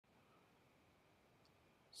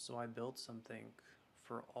So I built something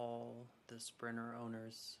for all the Sprinter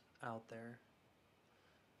owners out there.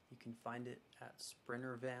 You can find it at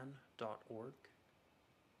sprintervan.org.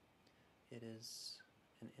 It is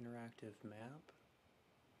an interactive map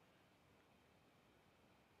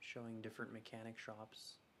showing different mechanic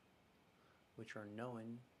shops which are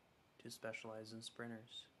known to specialize in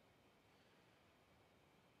sprinters.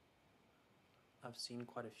 I've seen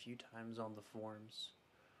quite a few times on the forums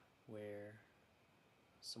where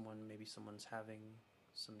maybe someone's having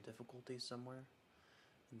some difficulty somewhere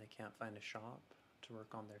and they can't find a shop to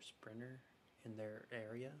work on their sprinter in their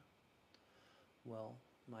area. Well,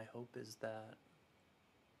 my hope is that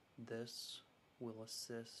this will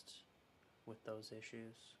assist with those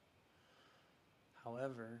issues.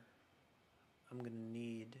 However, I'm going to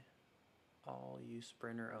need all you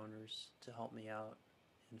sprinter owners to help me out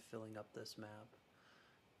in filling up this map,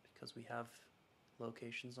 because we have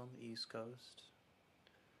locations on the East Coast,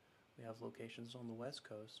 we have locations on the West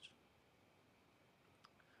Coast,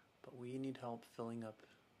 but we need help filling up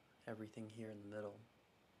everything here in the middle.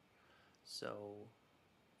 So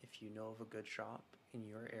if you know of a good shop in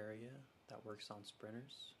your area that works on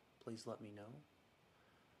sprinters, please let me know.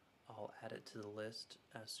 I'll add it to the list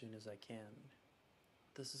as soon as I can.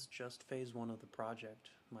 This is just phase 1 of the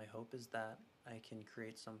project. My hope is that I can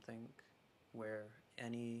create something where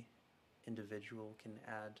any individual can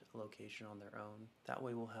add a location on their own. That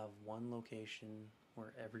way we'll have one location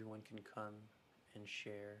where everyone can come and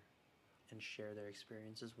share their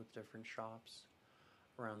experiences with different shops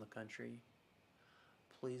around the country.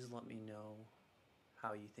 Please let me know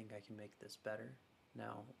how you think I can make this better.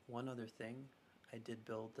 Now, one other thing, I did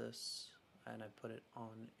build this and I put it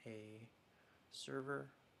on a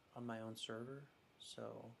server, on my own server,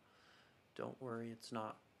 so don't worry, it's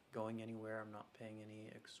not going anywhere. I'm not paying any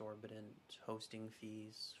exorbitant hosting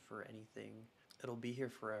fees for anything. It'll be here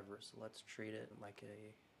forever, so let's treat it like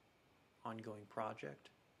a ongoing project,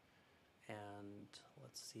 and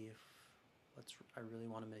let's see if I really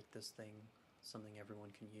want to make this thing something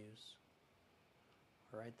everyone can use.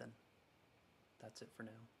 Alright then, that's it for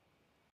now.